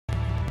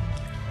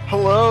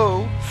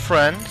Hello,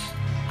 friends.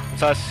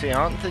 It's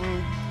Asiant,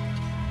 and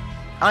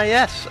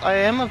yes, I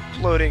am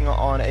uploading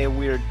on a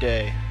weird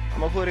day.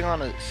 I'm uploading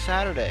on a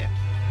Saturday,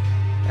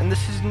 and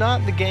this is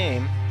not the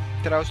game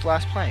that I was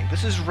last playing.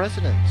 This is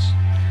Residence.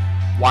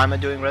 Why am I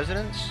doing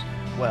Residence?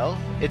 Well,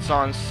 it's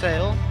on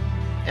sale,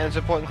 and it's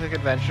a point-and-click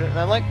adventure, and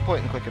I like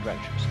point-and-click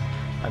adventures.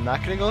 I'm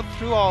not gonna go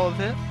through all of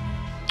it.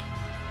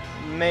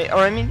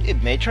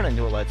 It may turn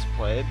into a Let's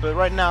Play, but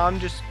right now I'm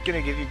just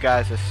gonna give you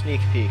guys a sneak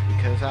peek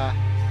because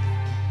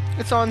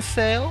it's on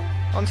sale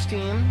on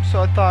Steam, so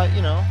I thought,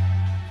 you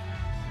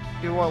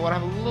want to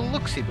have a little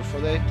look-see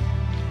before they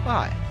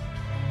buy.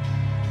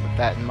 With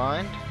that in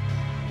mind,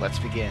 let's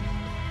begin.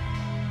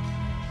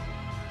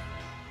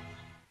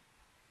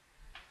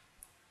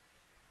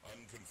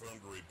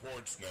 Unconfirmed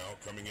reports now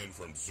coming in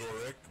from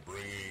Zurich,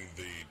 bringing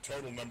the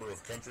total number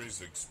of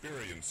countries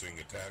experiencing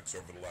attacks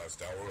over the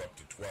last hour up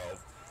to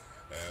 12.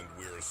 And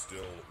we're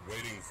still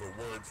waiting for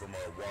word from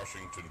our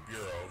Washington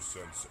bureau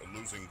since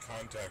losing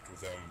contact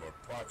with them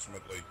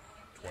approximately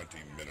 20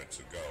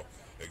 minutes ago.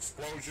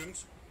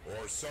 Explosions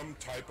or some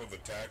type of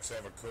attacks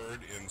have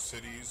occurred in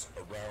cities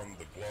around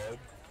the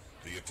globe.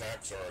 The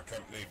attacks are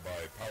accompanied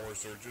by power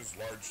surges,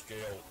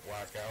 large-scale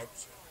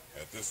blackouts.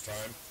 At this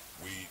time,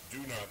 we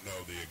do not know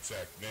the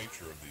exact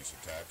nature of these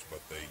attacks, but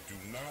they do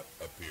not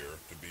appear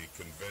to be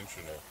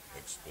conventional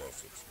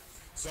explosives.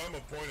 Some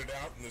have pointed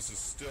out, and this is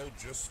still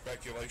just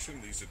speculation,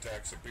 these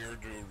attacks appear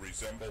to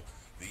resemble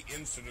the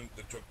incident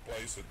that took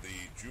place at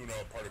the Juno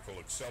Particle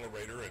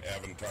Accelerator in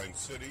Aventine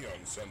City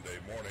on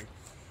Sunday morning,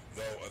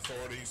 though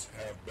authorities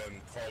have been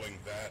calling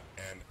that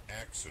an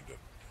accident.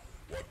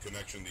 What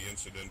connection the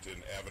incident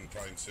in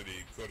Aventine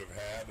City could have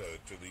had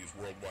to these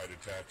worldwide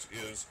attacks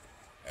is,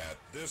 at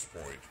this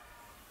point,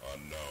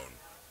 unknown.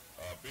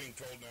 Being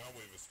told now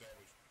we've established...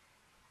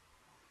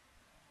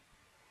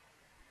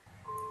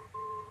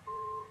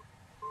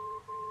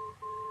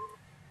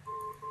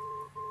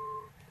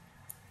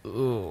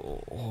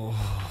 Oh,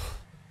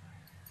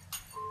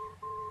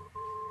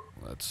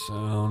 that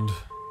sound.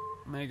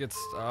 Make it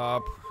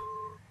stop.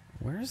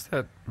 Where's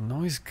that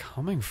noise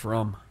coming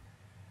from?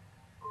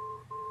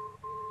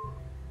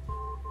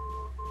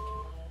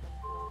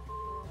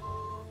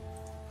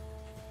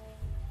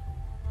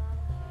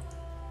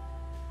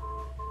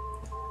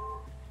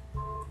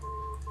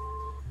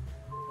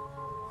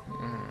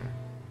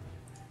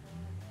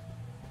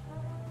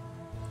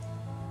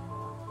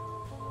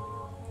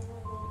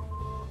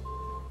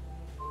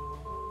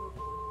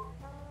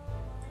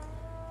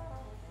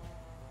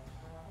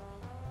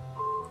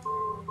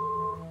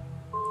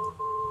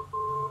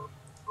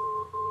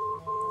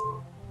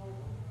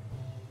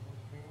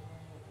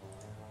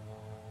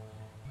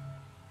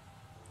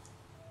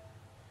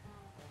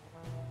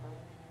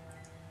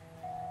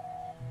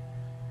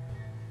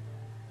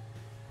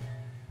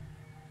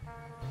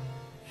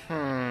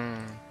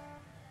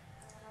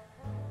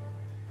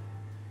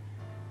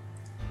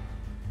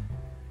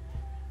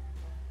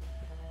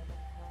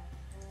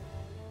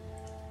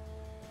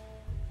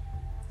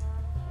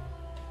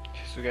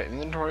 So we got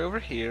inventory over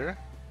here.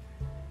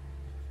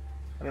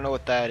 I don't know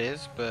what that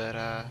is,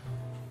 but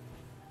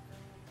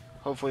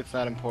hopefully it's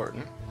not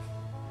important.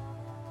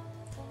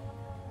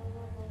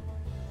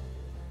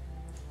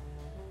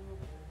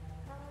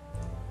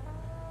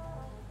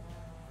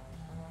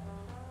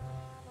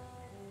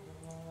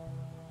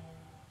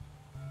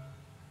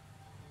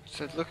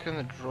 Said look in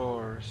the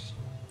drawers.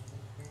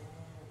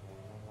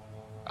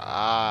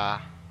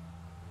 Ah.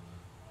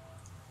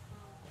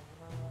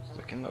 Let's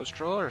look in those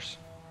drawers.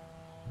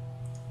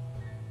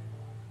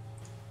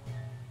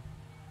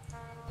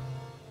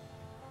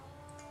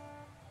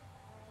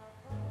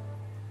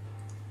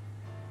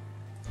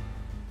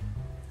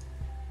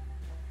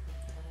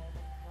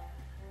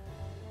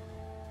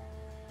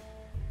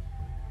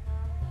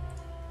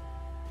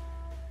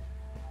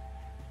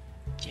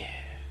 Yeah.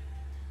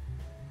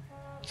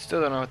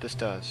 Still don't know what this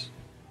does.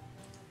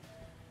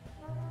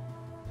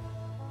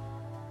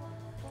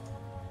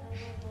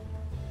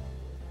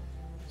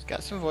 It's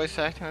got some voice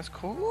acting, that's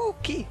cool. Ooh,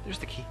 key! There's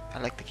the key. I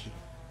like the key.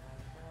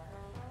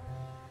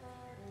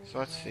 So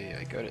let's see,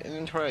 I go to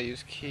inventory, I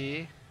use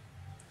key.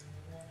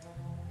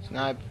 So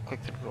now I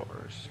click the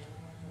drawers.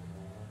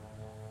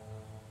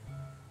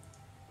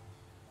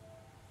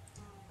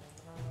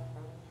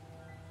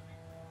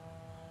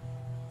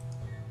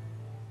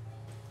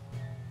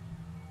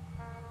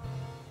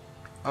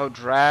 Oh,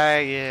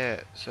 drag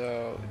it.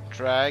 So,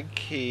 drag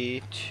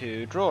key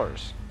to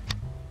drawers.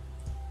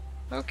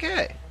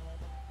 Okay.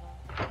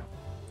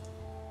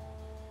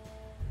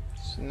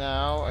 So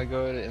now I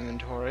go to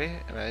inventory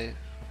and I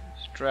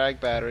drag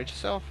battery to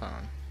cell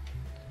phone.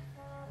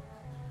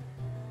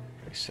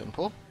 Very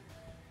simple.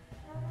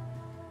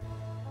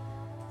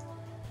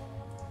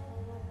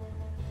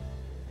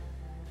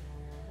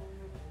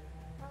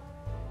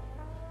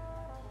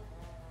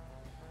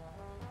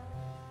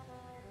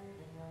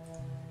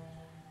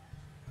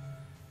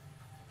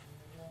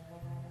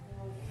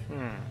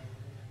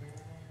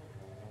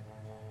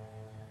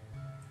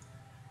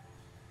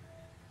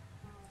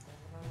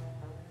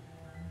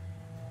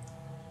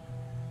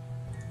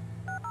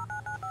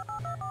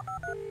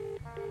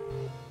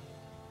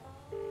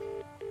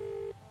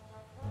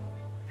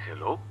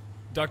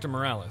 Dr.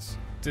 Morales,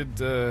 did,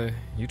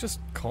 you just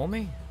call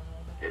me?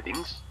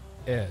 Eddings?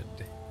 Ed.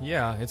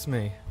 Yeah, it's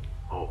me.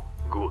 Oh,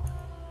 good.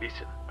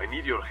 Listen, I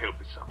need your help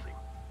with something.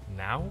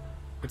 Now?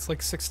 It's like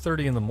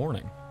 6:30 in the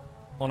morning.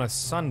 On a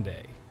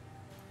Sunday.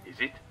 Is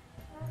it?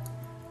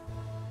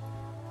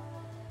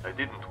 I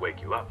didn't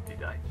wake you up,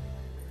 did I?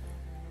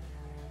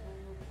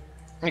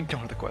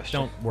 Ignore the question.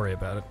 Don't worry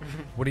about it.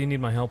 What do you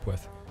need my help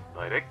with?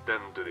 Direct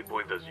and to the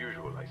point as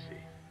usual, I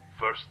see.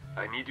 First,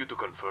 I need you to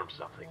confirm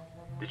something.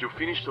 Did you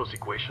finish those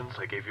equations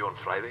I gave you on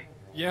Friday?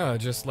 Yeah,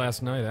 just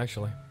last night,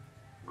 actually.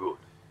 Good.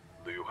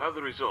 Do you have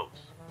the results?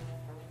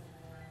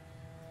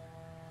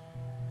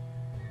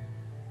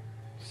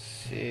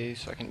 See,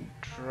 so I can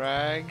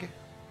drag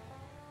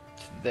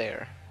to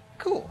there.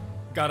 Cool.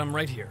 Got him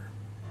right here.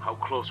 How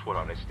close were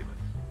our estimates?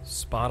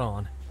 Spot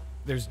on.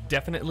 There's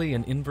definitely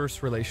an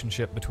inverse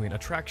relationship between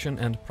attraction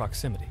and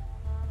proximity.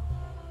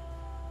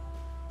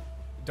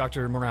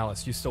 Dr.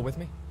 Morales, you still with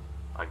me?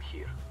 I'm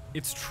here.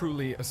 It's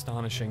truly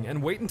astonishing,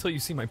 and wait until you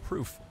see my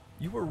proof.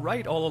 You were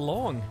right all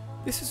along.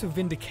 This is a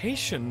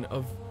vindication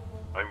of...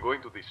 I'm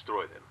going to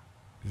destroy them.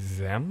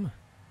 them?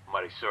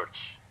 My research,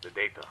 the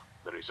data,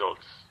 the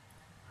results.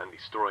 I'm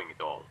destroying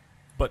it all.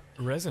 But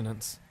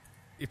resonance,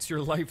 it's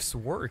your life's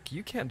work.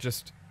 You can't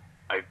just...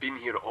 I've been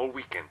here all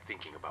weekend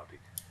thinking about it.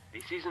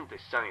 This isn't a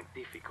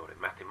scientific or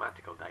a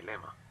mathematical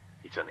dilemma.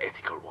 It's an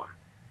ethical one.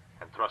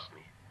 And trust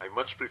me, I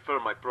much prefer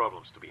my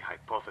problems to be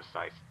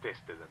hypothesized,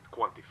 tested, and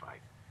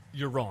quantified.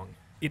 You're wrong.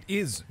 It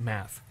is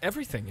math.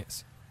 Everything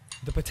is.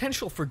 The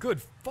potential for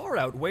good far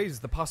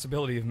outweighs the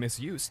possibility of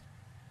misuse.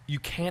 You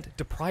can't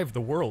deprive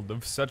the world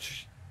of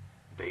such...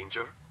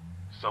 Danger?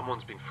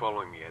 Someone's been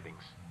following me,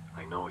 Eddings.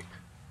 I know it.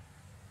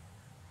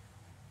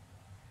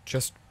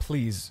 Just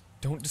please,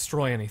 don't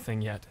destroy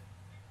anything yet.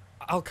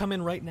 I'll come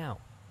in right now.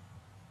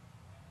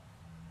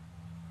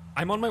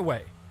 I'm on my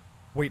way.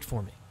 Wait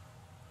for me.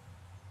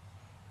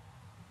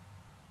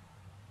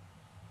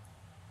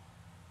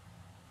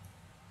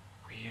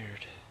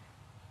 Weird.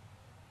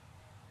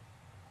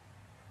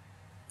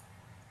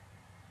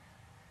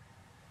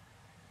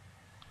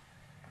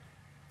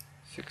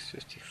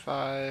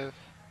 $6.55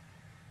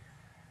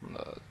 on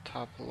the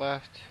top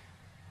left.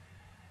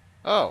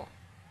 Oh,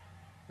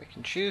 we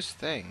can choose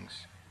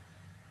things.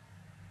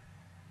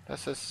 That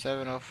says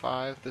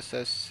 7:05. This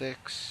says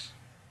 6.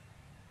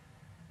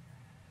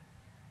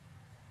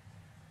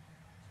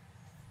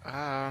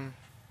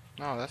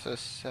 No, that says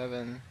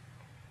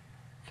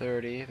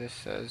 7:30. This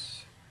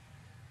says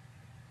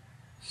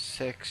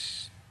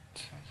 6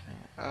 something.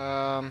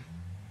 I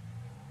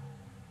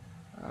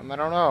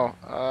don't know.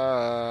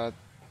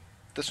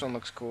 This one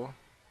looks cool.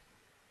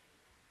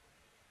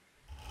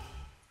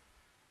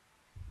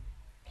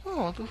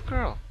 Oh, a little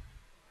girl.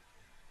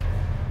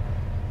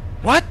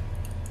 What?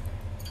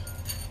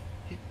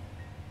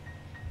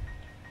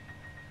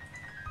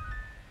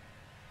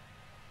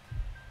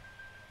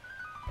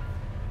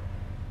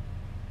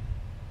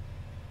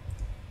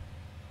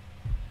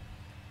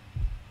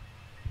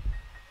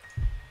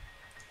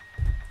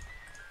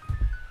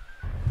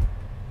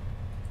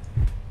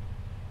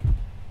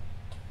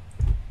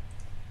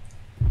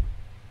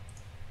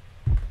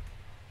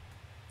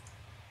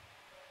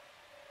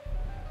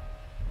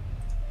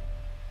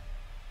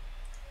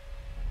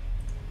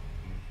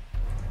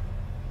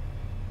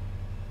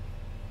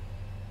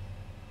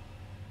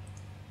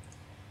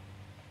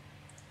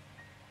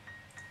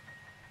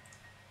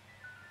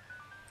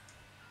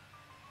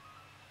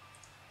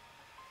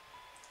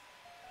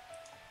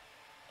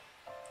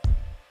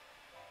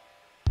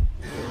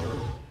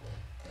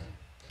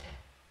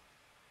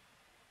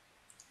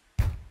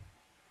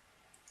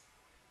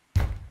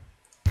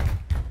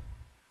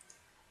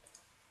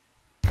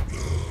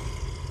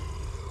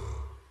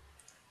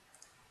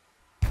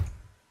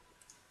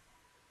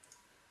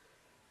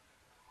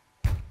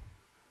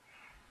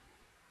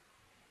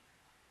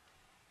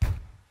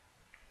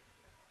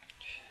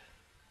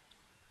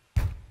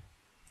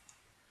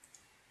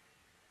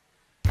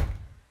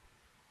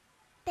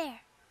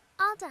 There.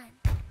 All done.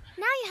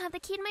 Now you have the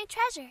key to my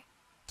treasure.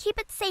 Keep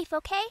it safe,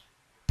 okay?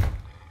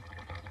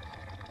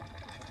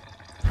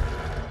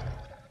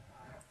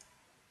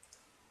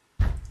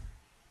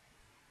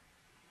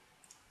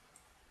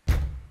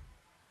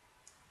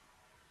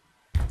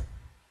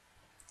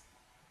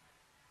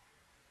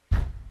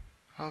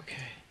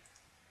 Okay.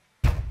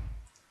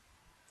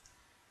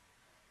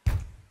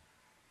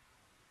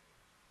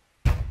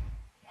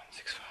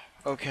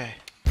 Okay.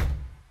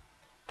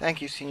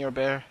 Thank you, Senor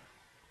Bear.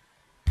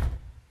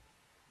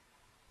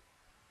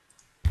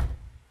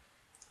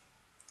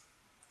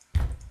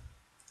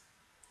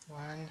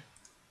 One.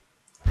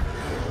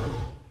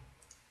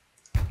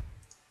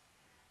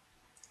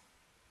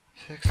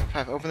 6,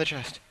 5. Open the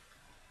chest.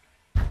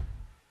 It's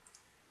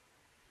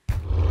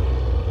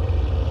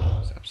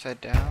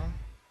upside down.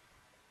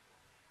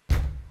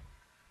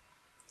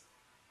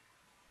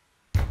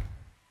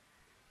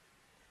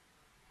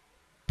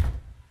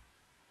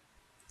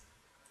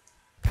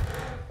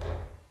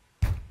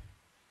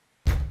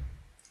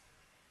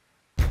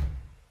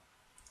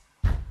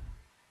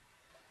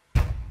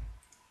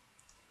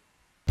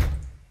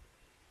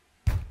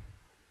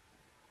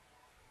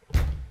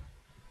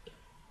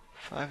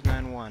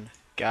 591.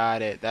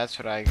 Got it. That's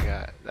what I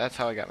got. That's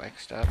how I got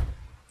mixed up.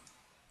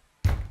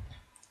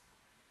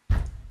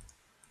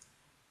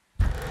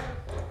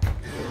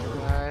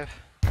 Five.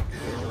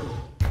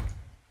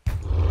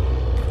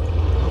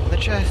 Open the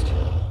chest.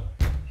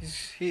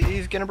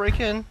 He's gonna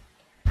break in.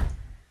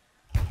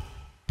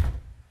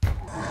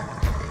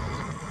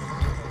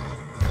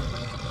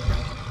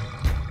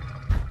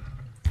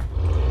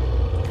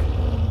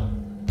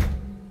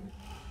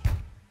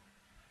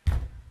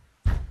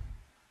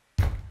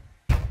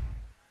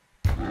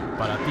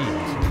 Para ti, mi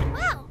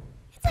Wow,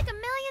 it's like $1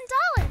 million.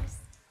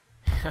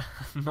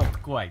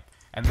 Not quite.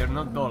 And they're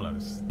not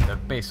dollars, they're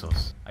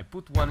pesos. I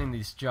put one in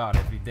this jar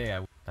every day.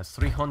 That's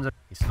 300.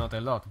 It's not a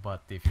lot,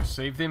 but if you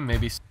save them,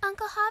 maybe...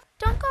 Uncle Hop,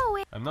 don't go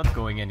away. I'm not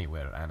going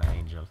anywhere, Anna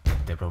Angel.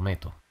 Te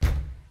prometo.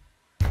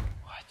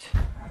 What?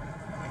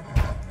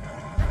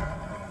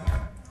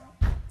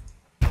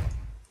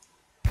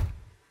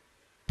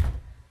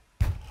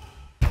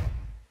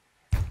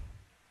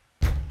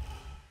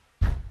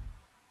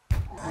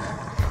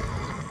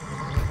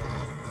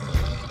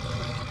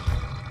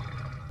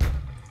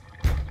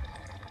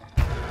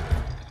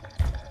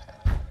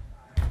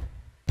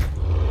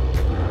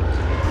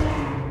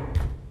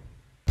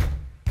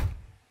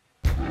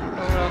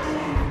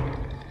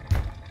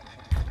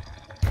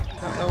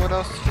 Don't know what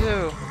else to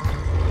do.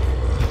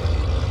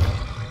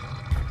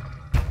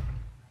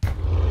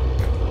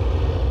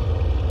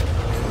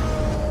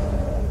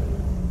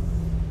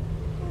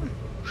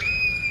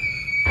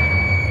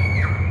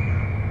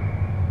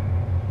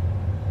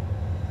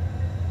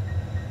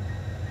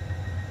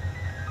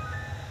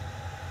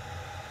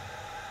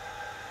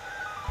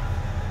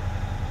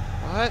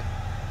 What?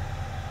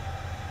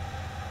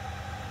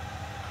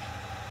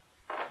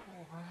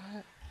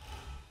 What?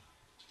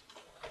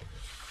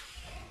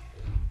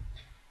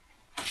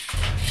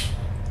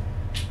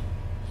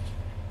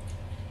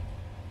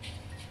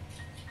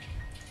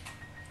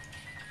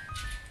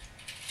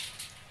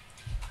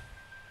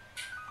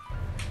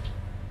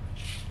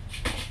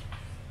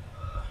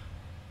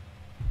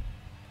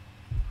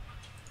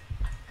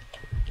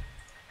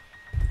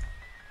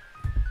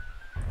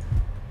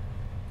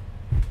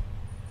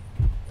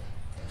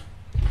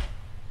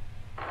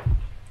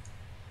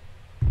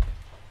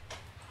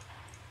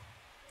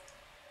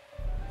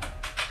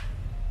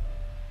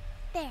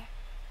 There,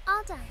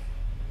 all done.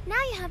 Now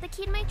you have the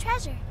key to my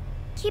treasure.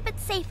 Keep it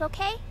safe,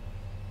 okay?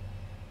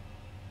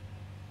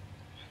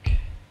 Okay.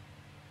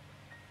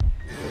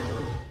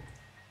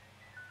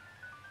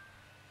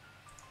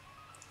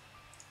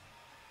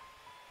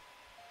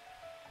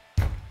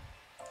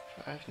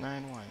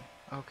 591.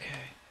 Okay.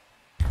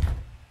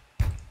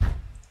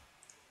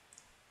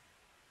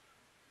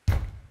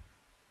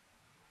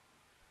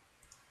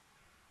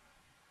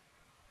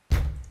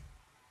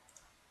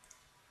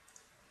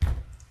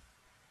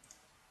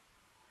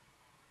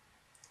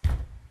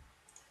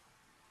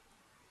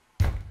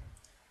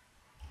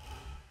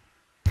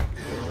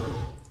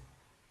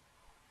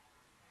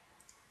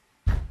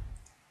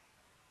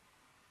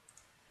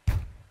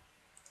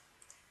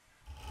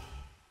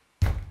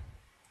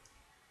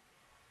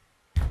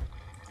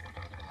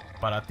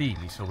 Para ti,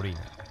 mi sobrina.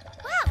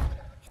 Wow,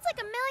 it's like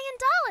 $1 million.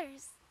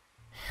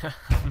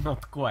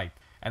 Not quite.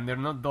 And they're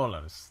not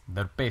dollars,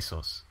 they're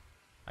pesos.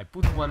 I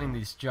put one in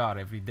this jar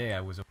every day.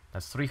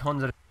 That's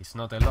 300. It's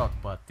not a lot,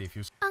 but if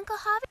you... Uncle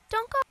Hop,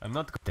 don't go. I'm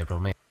not... Te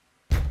prometo.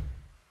 I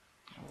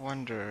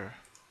wonder.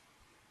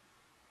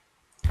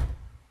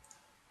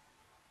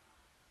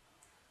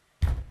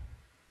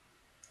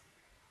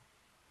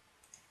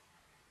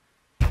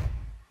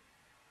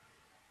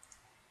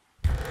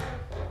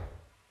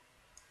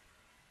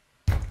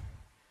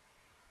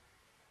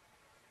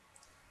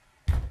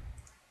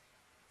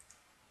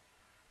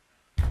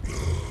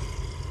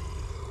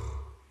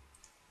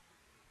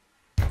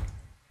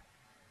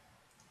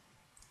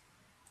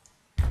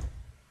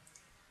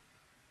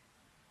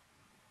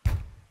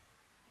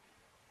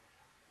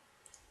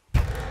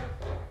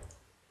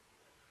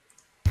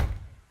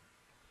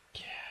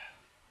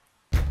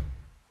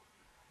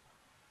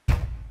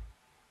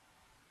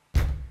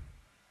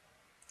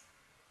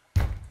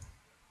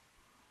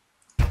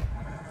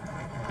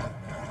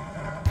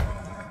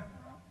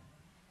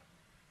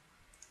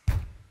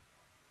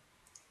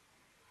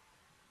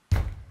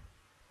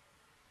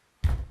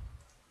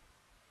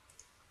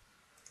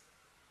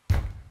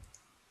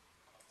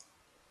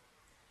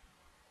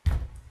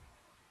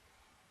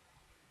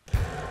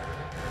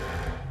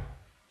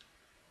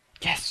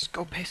 Yes,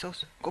 go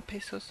pesos, go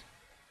pesos.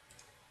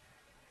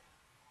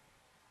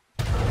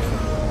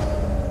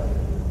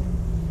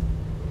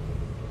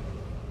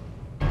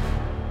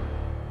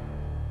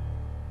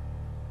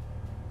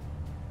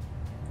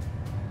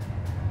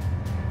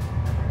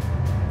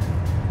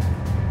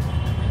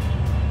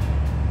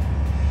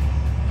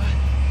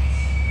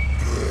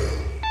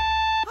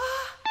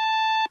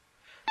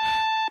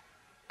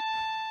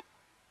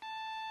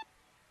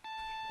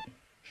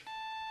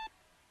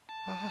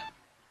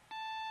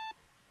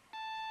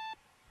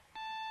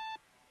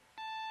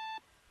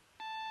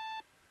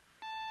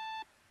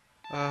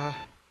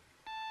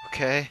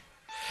 Okay.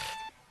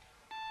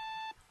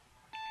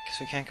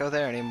 we can't go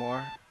there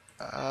anymore.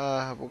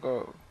 We'll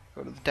go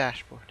to the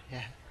dashboard.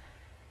 Yeah.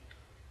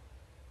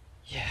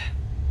 Yeah.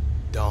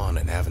 Dawn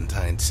in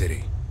Aventine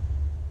City.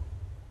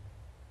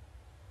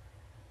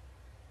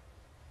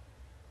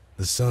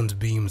 The sun's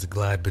beams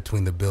glide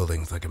between the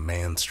buildings like a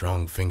man's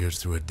strong fingers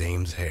through a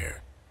dame's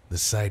hair. The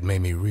sight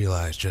made me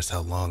realize just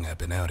how long I've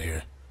been out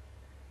here.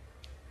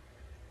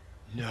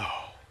 No.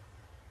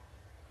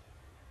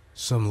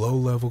 Some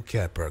low-level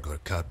cat burglar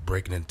caught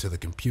breaking into the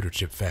computer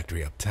chip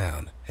factory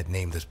uptown had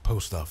named this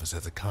post office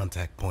as a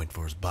contact point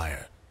for his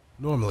buyer.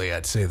 Normally,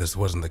 I'd say this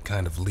wasn't the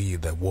kind of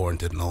lead that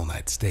warranted an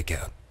all-night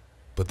stakeout,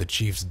 but the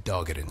chief's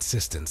dogged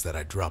insistence that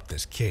I drop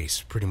this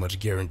case pretty much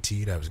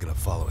guaranteed I was gonna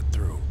follow it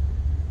through.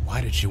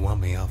 Why did she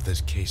want me off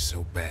this case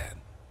so bad?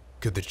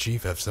 Could the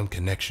chief have some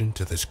connection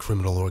to this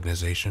criminal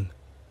organization?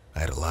 I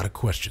had a lot of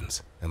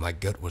questions, and my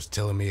gut was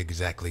telling me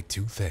exactly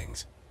two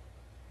things.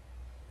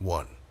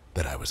 One,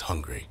 that I was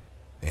hungry,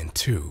 and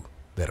two,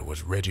 that it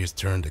was Reggie's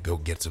turn to go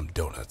get some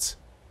donuts.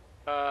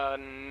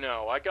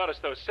 No, I got us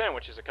those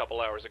sandwiches a couple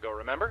hours ago,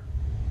 remember?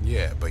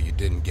 Yeah, but you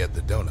didn't get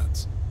the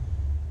donuts.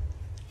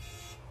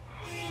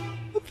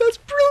 That's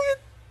brilliant!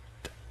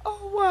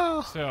 Oh,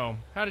 wow. So,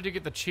 how did you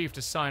get the chief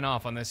to sign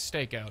off on this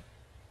stakeout?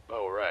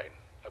 Oh, right.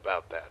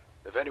 About that.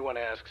 If anyone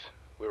asks,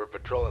 we were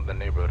patrolling the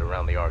neighborhood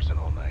around the arson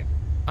all night.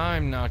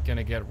 I'm not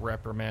gonna get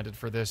reprimanded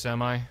for this,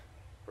 am I?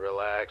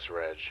 Relax,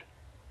 Reg.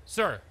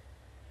 Sir!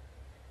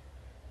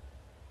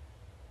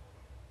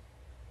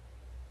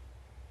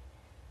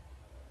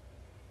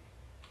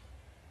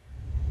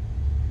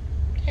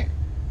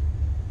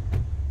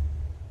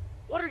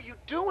 What are you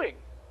doing?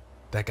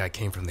 That guy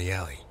came from the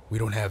alley. We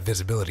don't have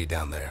visibility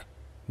down there.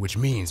 Which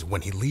means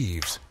when he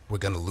leaves, we're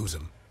gonna lose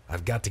him.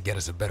 I've got to get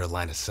us a better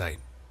line of sight.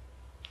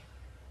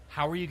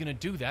 How are you gonna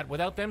do that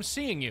without them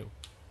seeing you?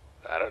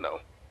 I don't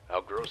know.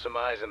 I'll grow some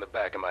eyes in the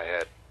back of my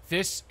head.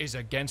 This is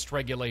against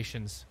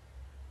regulations.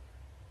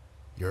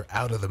 You're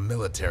out of the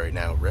military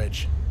now, Reg.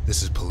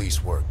 This is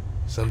police work.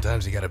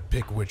 Sometimes you gotta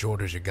pick which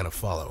orders you're gonna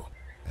follow.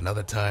 And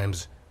other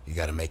times, you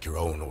gotta make your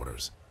own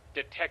orders.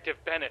 Detective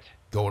Bennett,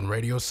 Going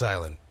radio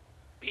silent.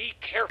 be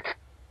careful.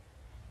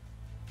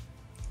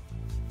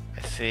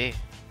 I see.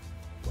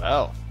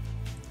 Well.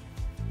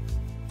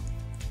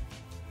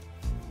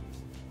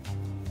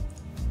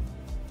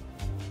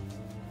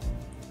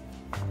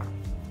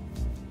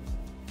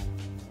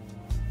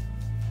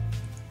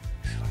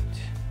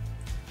 Excellent.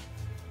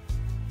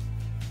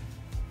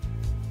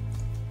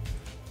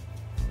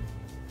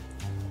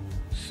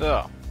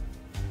 So,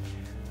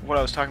 what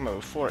I was talking about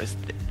before is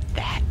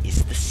that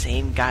is the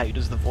same guy who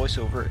does the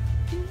voiceover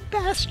in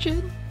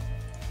Bastion.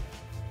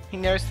 He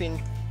never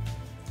seen.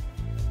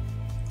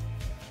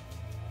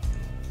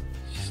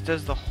 Just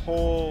does the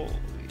whole.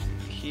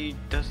 He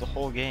does the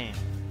whole game.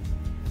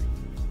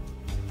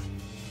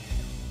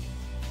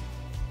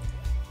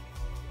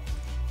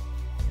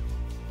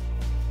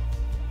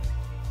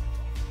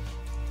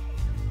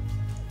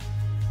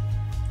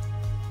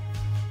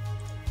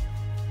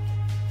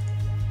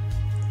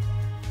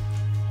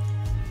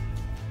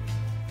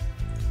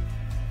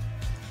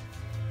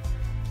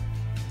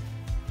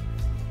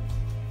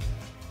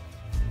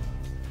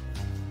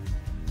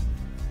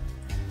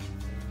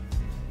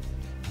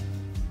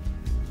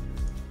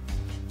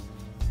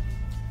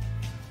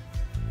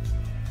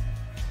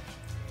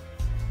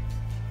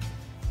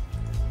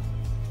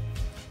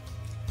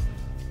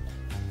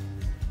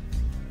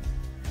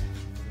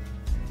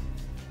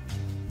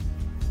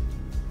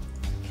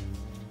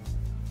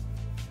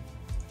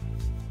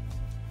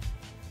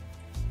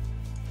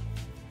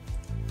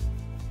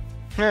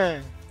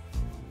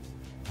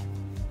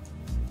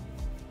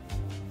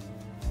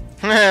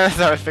 That's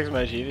how I fix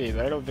my TV,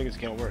 but I don't think it's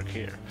gonna work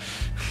here.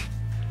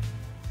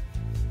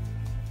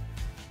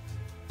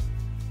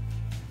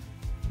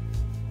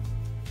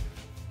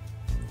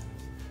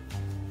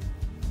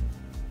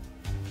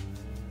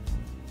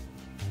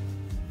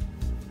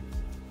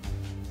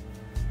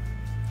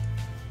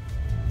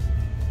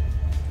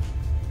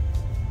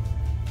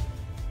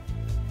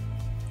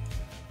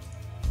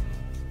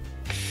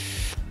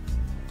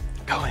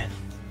 Go in.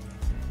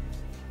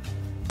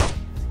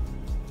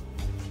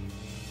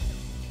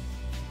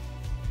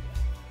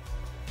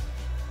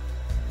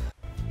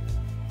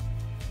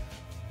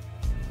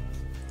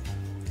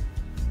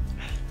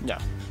 No.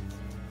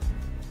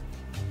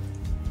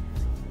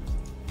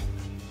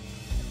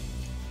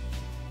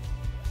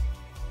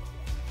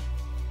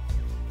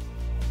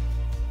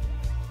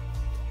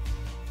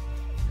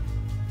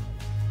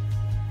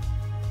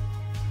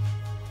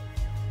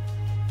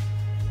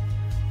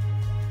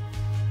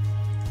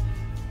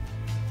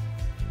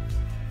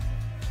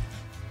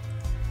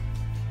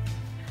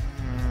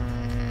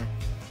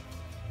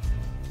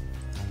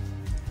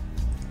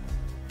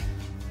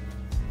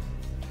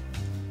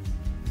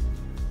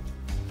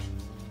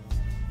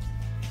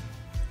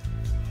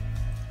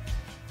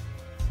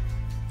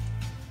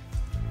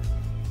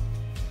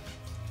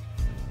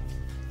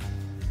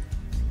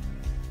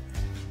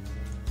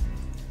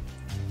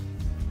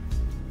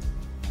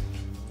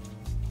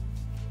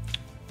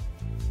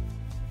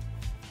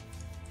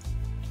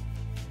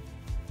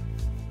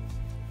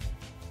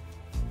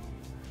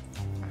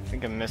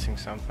 think I'm missing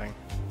something.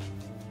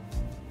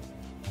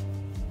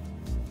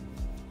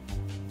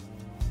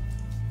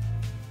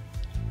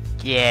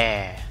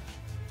 Yeah.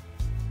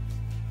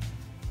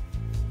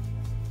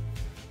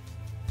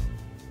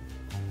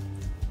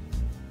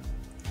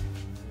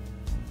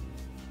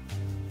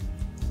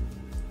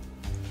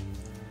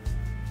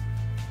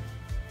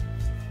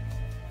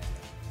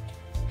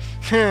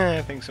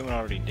 I think someone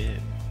already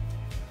did.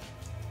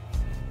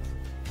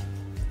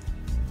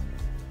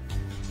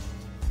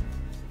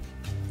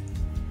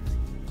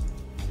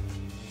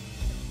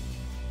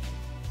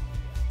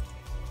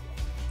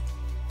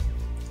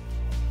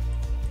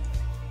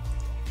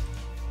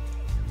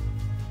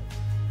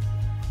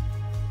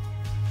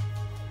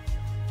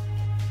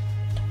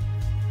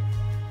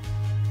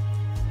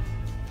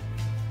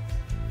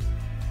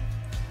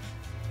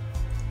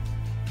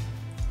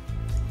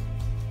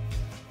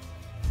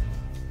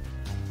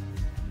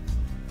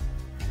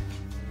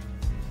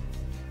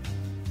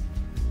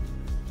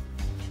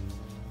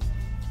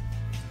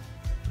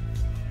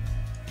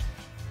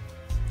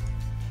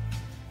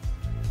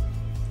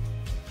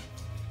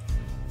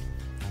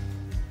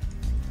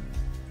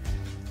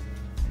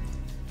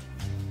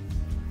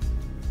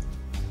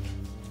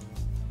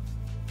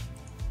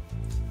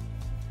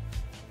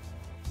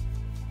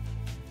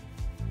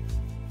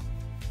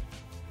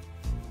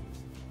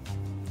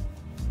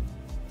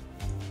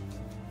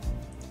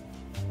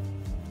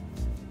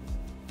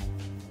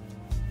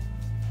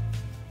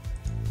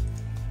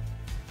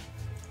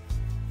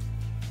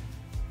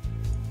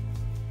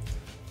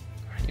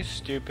 You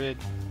stupid.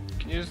 You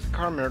can use the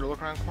car mirror to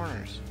look around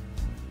corners.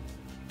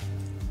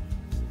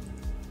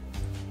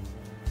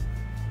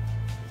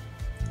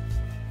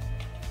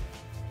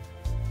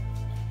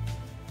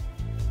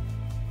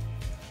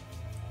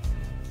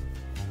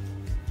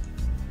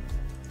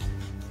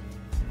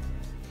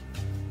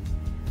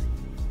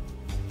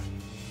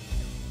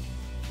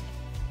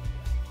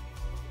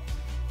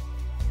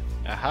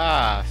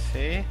 Aha,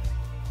 see?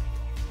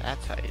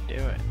 That's how you do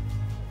it.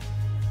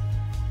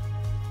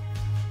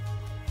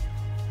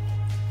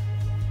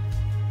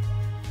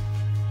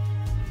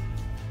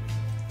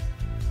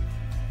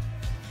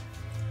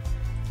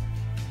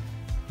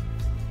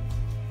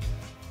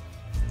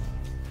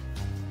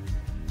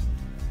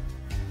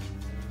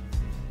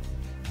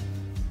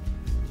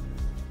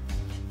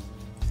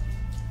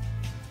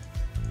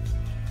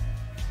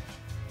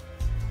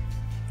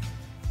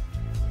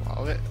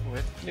 Wallet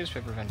with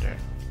newspaper vendor.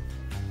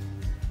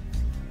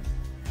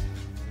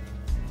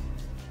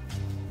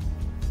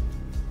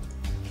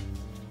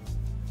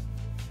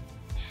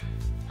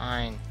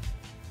 Fine.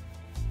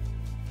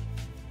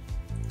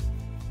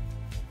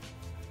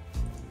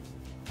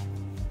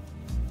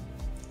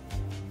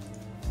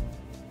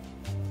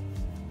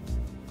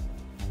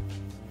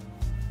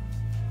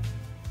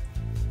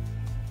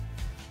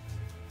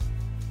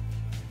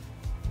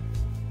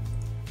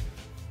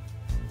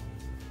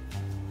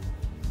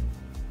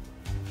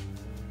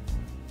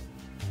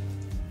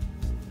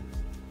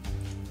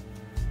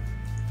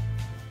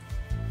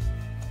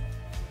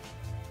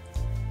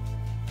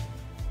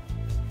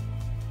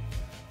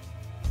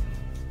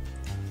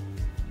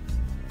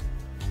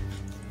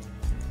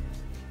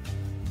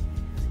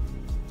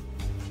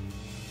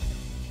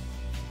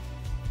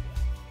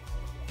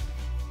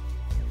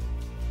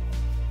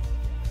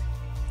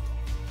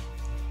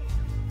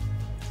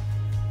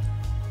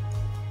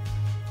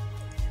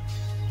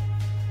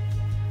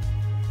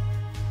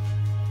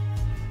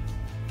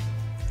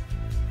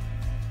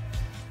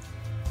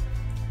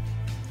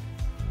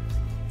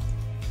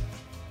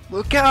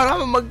 Look out,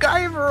 I'm a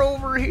MacGyver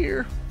over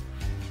here.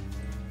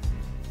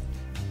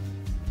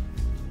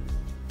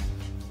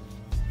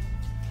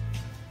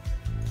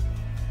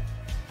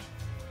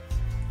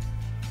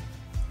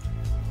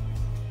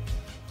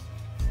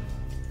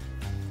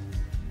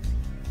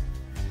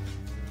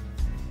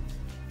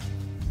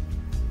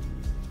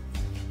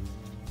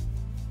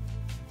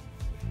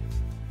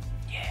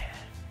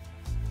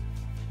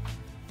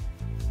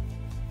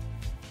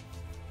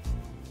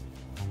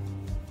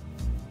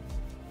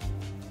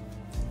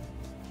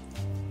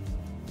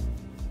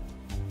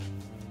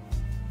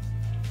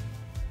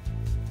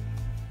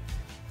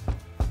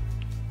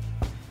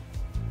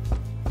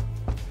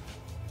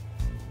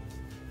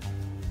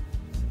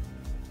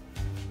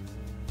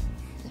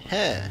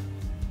 Huh.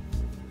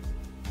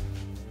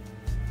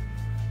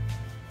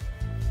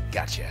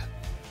 Gotcha.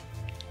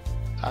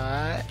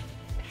 I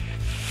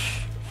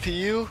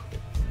feel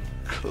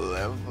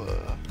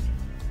clever.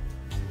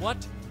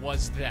 What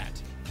was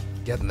that?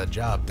 Getting the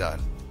job done.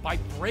 By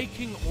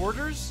breaking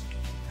orders?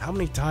 How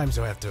many times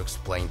do I have to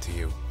explain to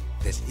you?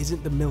 This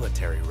isn't the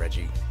military,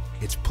 Reggie.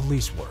 It's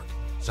police work.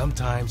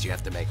 Sometimes you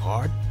have to make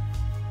hard.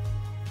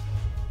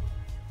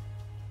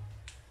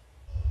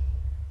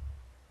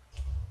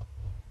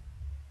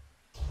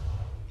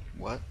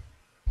 What?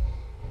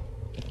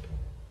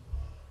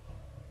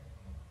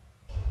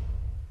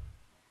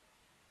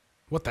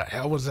 What the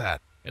hell was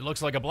that? It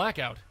looks like a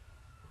blackout.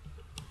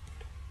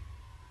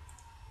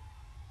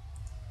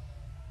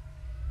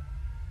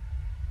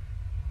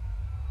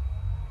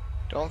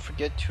 Don't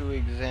forget to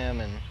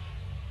examine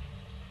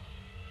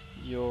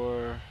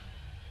your...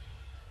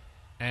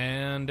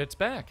 And it's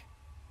back.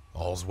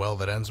 All's well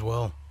that ends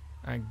well.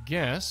 I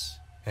guess.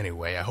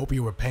 Anyway, I hope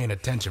you were paying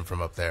attention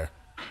from up there.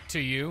 To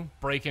you,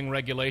 breaking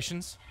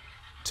regulations?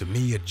 To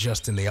me,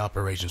 adjusting the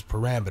operation's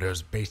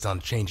parameters based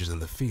on changes in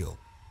the field.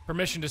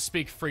 Permission to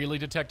speak freely,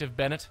 Detective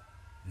Bennett?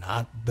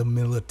 Not the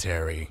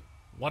military.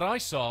 What I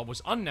saw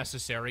was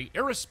unnecessary,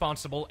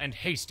 irresponsible, and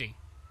hasty.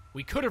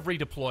 We could have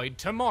redeployed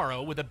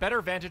tomorrow with a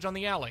better vantage on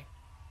the alley.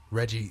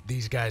 Reggie,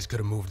 these guys could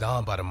have moved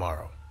on by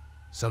tomorrow.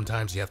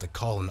 Sometimes you have to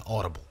call an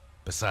audible.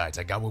 Besides,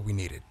 I got what we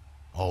needed.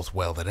 All's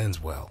well that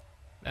ends well.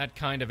 That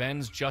kind of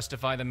ends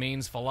justify the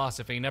means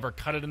philosophy never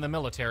cut it in the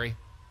military.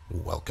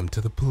 Welcome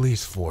to the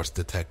police force,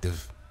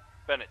 Detective.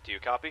 Bennett, do you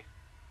copy?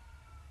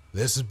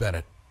 This is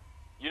Bennett.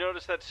 You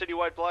notice that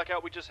citywide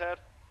blackout we just had?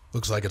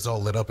 Looks like it's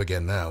all lit up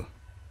again now.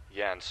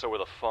 Yeah, and so are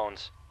the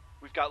phones.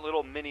 We've got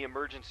little mini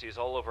emergencies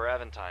all over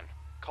Aventine,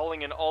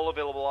 calling in all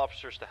available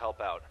officers to help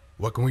out.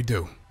 What can we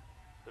do?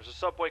 There's a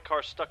subway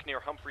car stuck near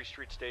Humphrey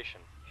Street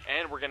Station,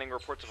 and we're getting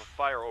reports of a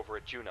fire over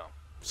at Juneau.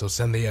 So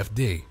send the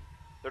FD.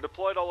 They're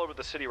deployed all over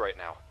the city right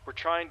now. We're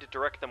trying to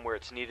direct them where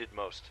it's needed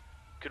most.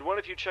 Could one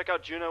of you check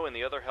out Juneau and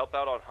the other help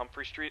out on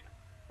Humphrey Street?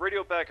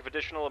 Radio back if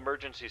additional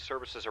emergency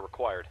services are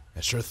required.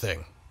 A sure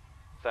thing.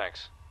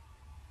 Thanks.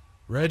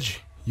 Reg,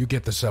 you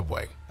get the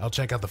subway. I'll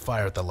check out the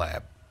fire at the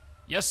lab.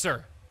 Yes,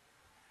 sir.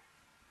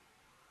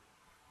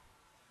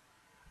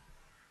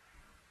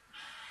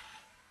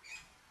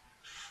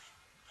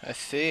 I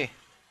see.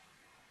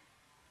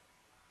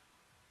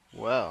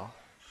 Well,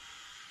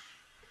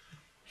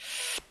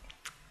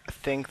 I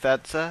think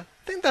that's a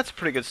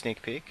pretty good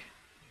sneak peek.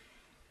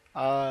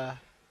 I'll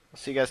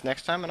see you guys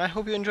next time, and I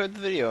hope you enjoyed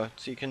the video,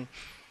 so you can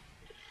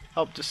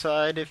help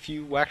decide if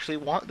you actually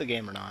want the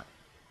game or not.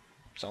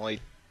 It's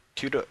only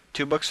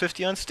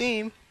 $2.50 on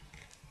Steam.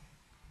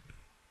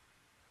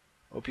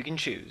 Hope you can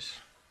choose.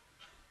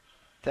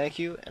 Thank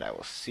you, and I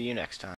will see you next time.